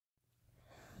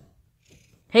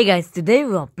Hey guys, today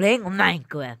we are playing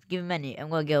Minecraft. Give me money, I'm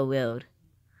gonna get wild.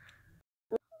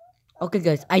 Okay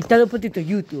guys, I teleported to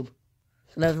YouTube.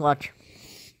 So let's watch.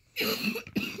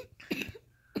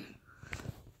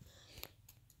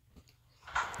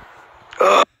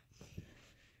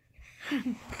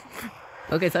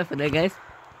 Okay, sorry for that guys.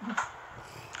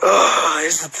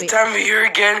 Is it the time of year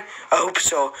again? I hope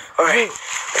so. Alright,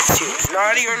 let's see. It's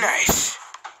naughty or nice?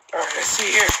 Alright, let's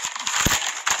see here.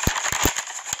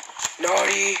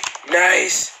 Naughty,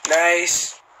 nice,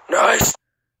 nice, nice.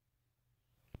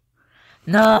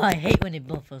 No, I hate when it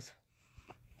buffers.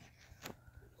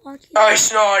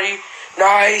 Nice, naughty,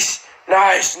 nice,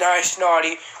 nice, nice,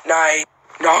 naughty, nice.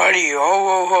 Naughty, ho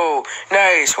ho ho,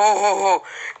 nice, ho ho ho,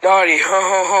 naughty, ho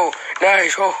ho ho,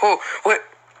 nice, ho ho. Wait,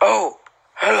 oh,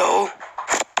 hello.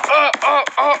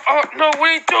 No, what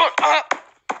are you doing?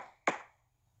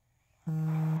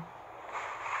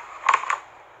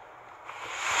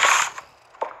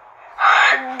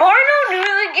 Porno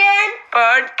news again?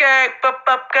 Pancake,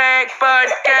 pancake,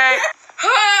 pancake.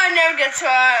 Oh, I never get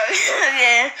tired.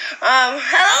 Yeah.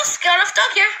 Hello, Scout of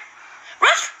Duck here.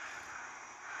 Ruff.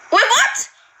 Wait, what?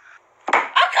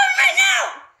 I'm coming right now.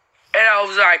 And I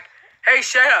was like, hey,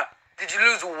 Shanna, did you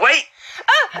lose weight?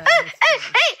 Oh, hey,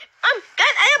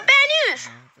 guys, I have bad news.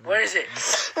 What is it?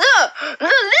 The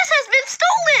list has been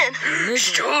stolen.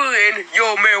 Stolen?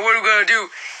 Yo, man, what are we gonna do?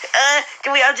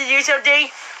 Do we have to do something?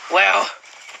 Well,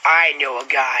 I know a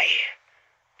guy.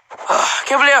 I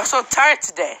can't believe I'm so tired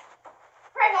today.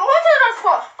 Frank, what's the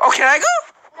spot? Oh, can I go?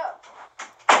 No.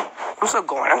 I'm still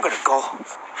going. I'm gonna go.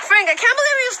 Frank, I can't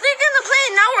believe you sneaked in the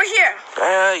plane. Now we're here.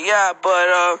 Yeah, but,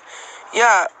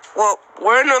 yeah. Well,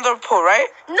 we're in the North Pole, right?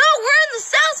 No, we're in the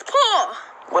South Pole.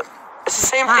 What? It's the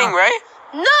same thing, right?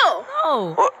 No.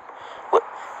 No. What?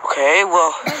 Okay,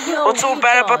 well, Yo, what's so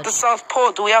bad about the South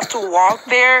Pole? Do we have to walk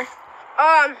there?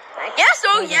 I guess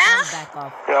so, yeah. Back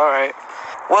off. All right.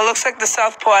 Well, it looks like the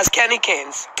South Pole has candy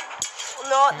canes.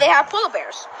 No, they have polar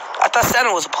bears. I thought Santa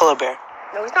was a polar bear.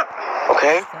 No, he's not.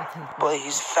 Okay. Well,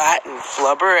 he's fat and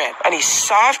flubber, and he's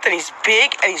soft, and he's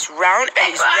big, and he's round, and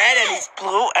he's red, and he's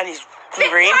blue, and he's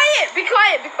green. Be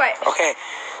quiet. Okay,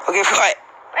 quiet.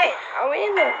 Wait, are we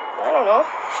in the... I don't know.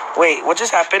 Wait, what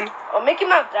just happened? Oh, Mickey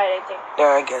Mouse died, I think.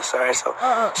 Yeah, I guess. All right, so,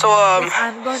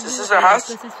 I'm going this to is our house?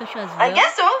 Christmas special as well. I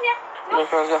guess so, yeah.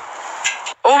 Okay, let's go.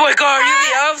 Oh my God, are you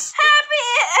the elves? Happy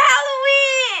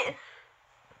Halloween!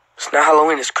 It's not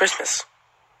Halloween, it's Christmas.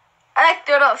 I like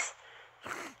turtles.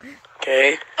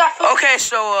 Okay. Got food. Okay,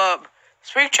 so,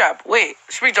 Springtrap, wait,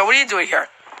 Springtrap, what are you doing here?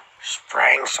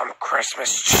 Spraying some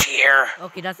Christmas cheer.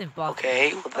 Okay, that's impossible.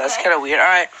 Okay, well, that's kind of weird. All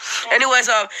right. Anyways,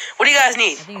 what do you guys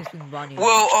need? I think it's been Bonnie.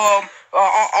 Well,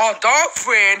 our dog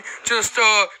friend just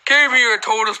came here and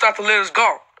told us not to let us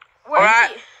go. Where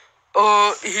is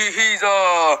he?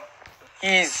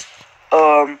 He's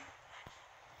I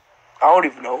don't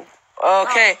even know.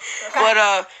 Okay, but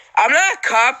I'm not a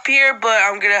cop here, but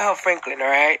I'm gonna help Franklin. All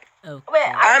right. Oh.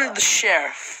 Wait, I'm the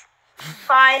sheriff.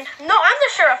 Fine. No, I'm the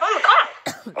sheriff. I'm the cop.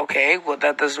 Okay, well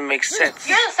that doesn't make sense.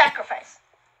 You're the sacrifice.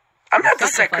 I'm not the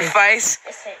sacrifice.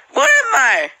 Yes, sir. What am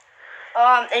I?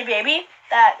 A baby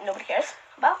that nobody cares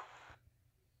about.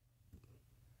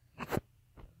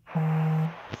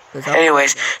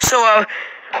 Anyways, so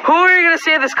who are you gonna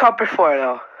say this copper for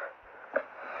though?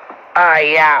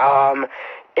 Yeah,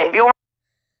 if you want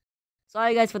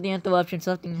Sorry guys for the interruption.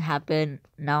 Something happened.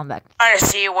 Now I'm back. to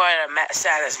see what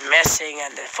Santa's missing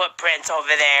and the footprints over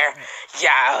there,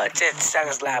 yeah, it's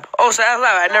Santa's lab. Oh, Santa's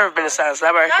lab. I've never been to Santa's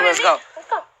lab. All right, let's go. Let's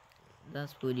go.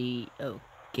 That's pretty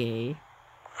okay.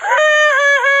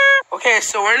 Okay,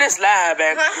 so we're in this lab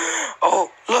and oh,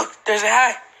 look, there's a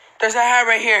hat. There's a hat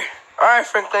right here. All right,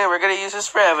 Franklin, we're gonna use this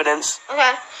for evidence. Okay.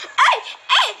 Hey,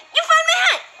 you found my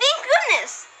hat. Thank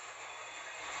goodness.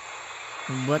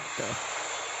 What the?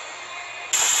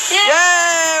 Yay,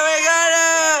 we got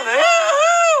him!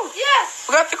 Woohoo! Yes.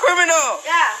 We got the criminal.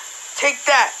 Yeah. Take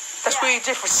that. That's what you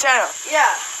did for Santa. Yeah.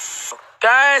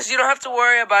 Guys, you don't have to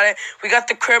worry about it. We got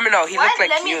the criminal. He looked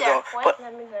like you though. But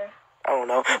Let me there. I don't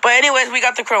know. But anyways, we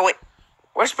got the criminal. Wait,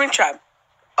 where's Springtrap?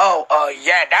 Oh,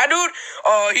 yeah, that dude.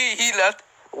 Oh, he left.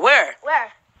 Where?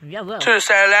 Where? Yeah, well. To the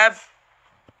Santa lab.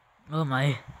 Oh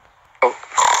my. Oh.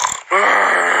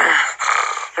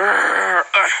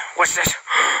 What's this?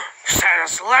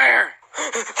 Santa's letter.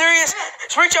 There he is.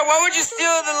 Springtrap, why would you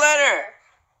steal the letter?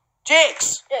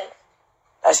 Jakes. Yes.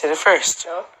 I said it first.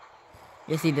 No.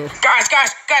 Yes, he did. Guys,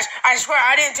 I swear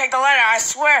I didn't take the letter. I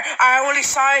swear I only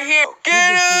saw it here.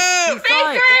 Get him! He's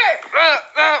fine. Baker!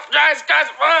 Guys.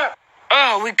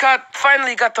 Oh, we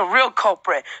finally got the real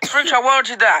culprit. Springtrap, why don't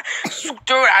you die?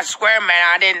 Dude, I swear, man,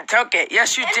 I didn't took it.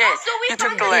 Yes, you And did. also, we You found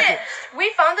took the the list. list.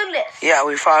 We found the list. Yeah,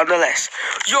 we found the list.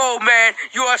 Yo, man,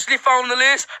 you actually found the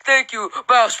list? Thank you.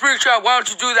 Well, Springtrap, why don't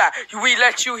you do that? We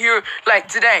let you here, like,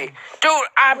 today. Dude,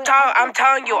 I'm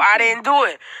telling you, I didn't do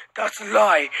it. That's a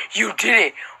lie. You did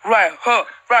it. Right, huh?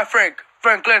 Right,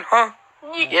 Franklin, huh?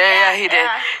 Yeah, he did.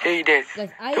 Yeah. Yeah, he did. Guys,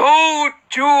 Don't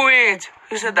do it.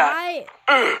 Who said that? why?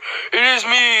 It is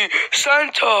me,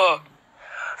 Santa.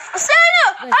 Santa,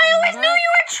 I always knew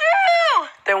you were true.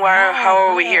 Then how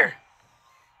are we here?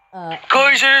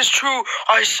 Guys, it is true.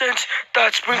 I sense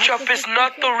that Springtrap is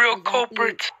not the real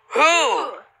culprit.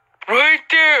 Who? Right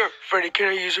there. Freddy, can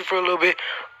I use it for a little bit?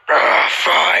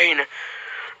 Fine.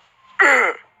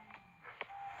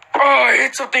 I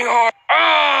hit something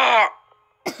hard.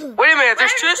 Wait a minute,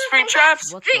 there's two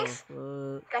Springtraps? What Jinx.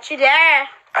 the fuck? Got you there.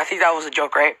 I think that was a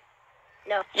joke, right?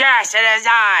 No. Yes, it is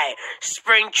I,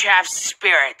 Springtrap's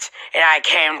spirit, and I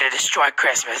came to destroy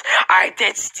Christmas. I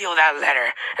did steal that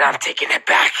letter, and I'm taking it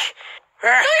back.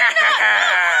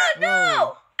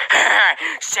 No.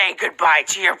 Say goodbye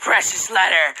to your precious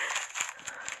letter.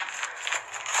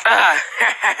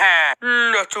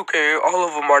 That's okay. All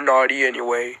of them are naughty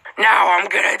anyway. Now I'm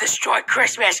gonna destroy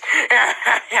Christmas.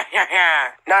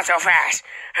 Not so fast.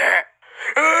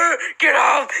 Get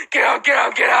off! Get off! Get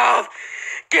off! Get off!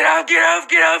 Get off! Get off!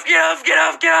 Get off! Get off! Get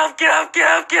off! Get off! Get off! Get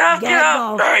off! Get off! Get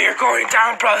off! Oh, you're going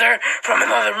down, brother, from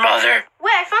another mother.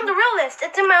 Wait, I found the real list.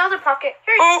 It's in my other pocket.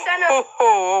 Here you go, Santa.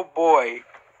 Oh boy.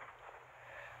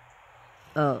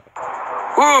 Oh.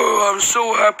 Oh, I'm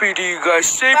so happy to you guys.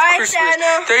 Safe Bye, Christmas.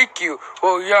 Santa. Thank you.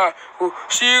 Well, yeah. Well,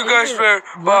 see you guys later.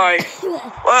 Bye.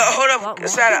 Hold up, What?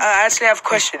 Santa. I actually have a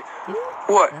question.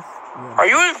 What? That's weird. Are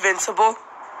you invincible?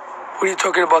 What are you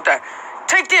talking about that?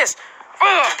 Take this.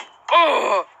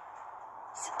 Oh.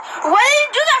 Why did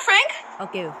you do that, Frank?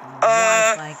 Okay.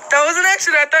 Frank. That was an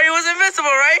accident. I thought he was invincible,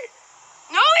 right?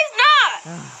 No, he's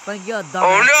not. Frank, you're a dumbass.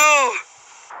 Oh no.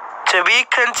 To be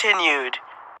continued.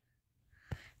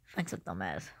 Frank's a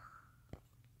dumbass.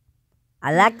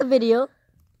 I liked the video.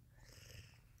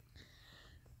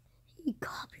 He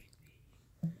copied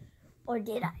me. Or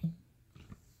did I?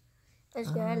 Let's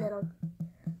go a little.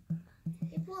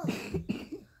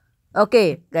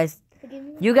 Okay, guys.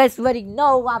 You guys already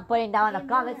know what I'm putting down in the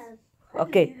comments.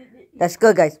 Okay, that's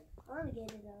good, guys.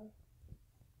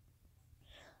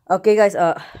 Okay, guys.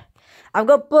 I'm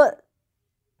gonna put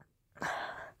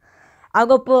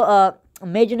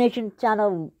Imagination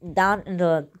channel down in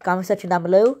the comment section down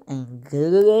below. And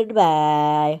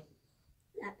goodbye.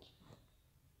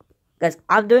 Guys,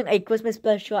 I'm doing a Christmas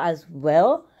special as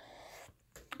well.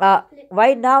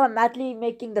 Right now I'm actually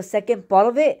making the second part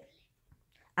of it.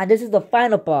 And this is the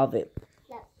final part of it.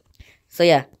 So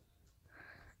yeah.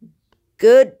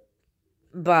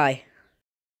 Goodbye.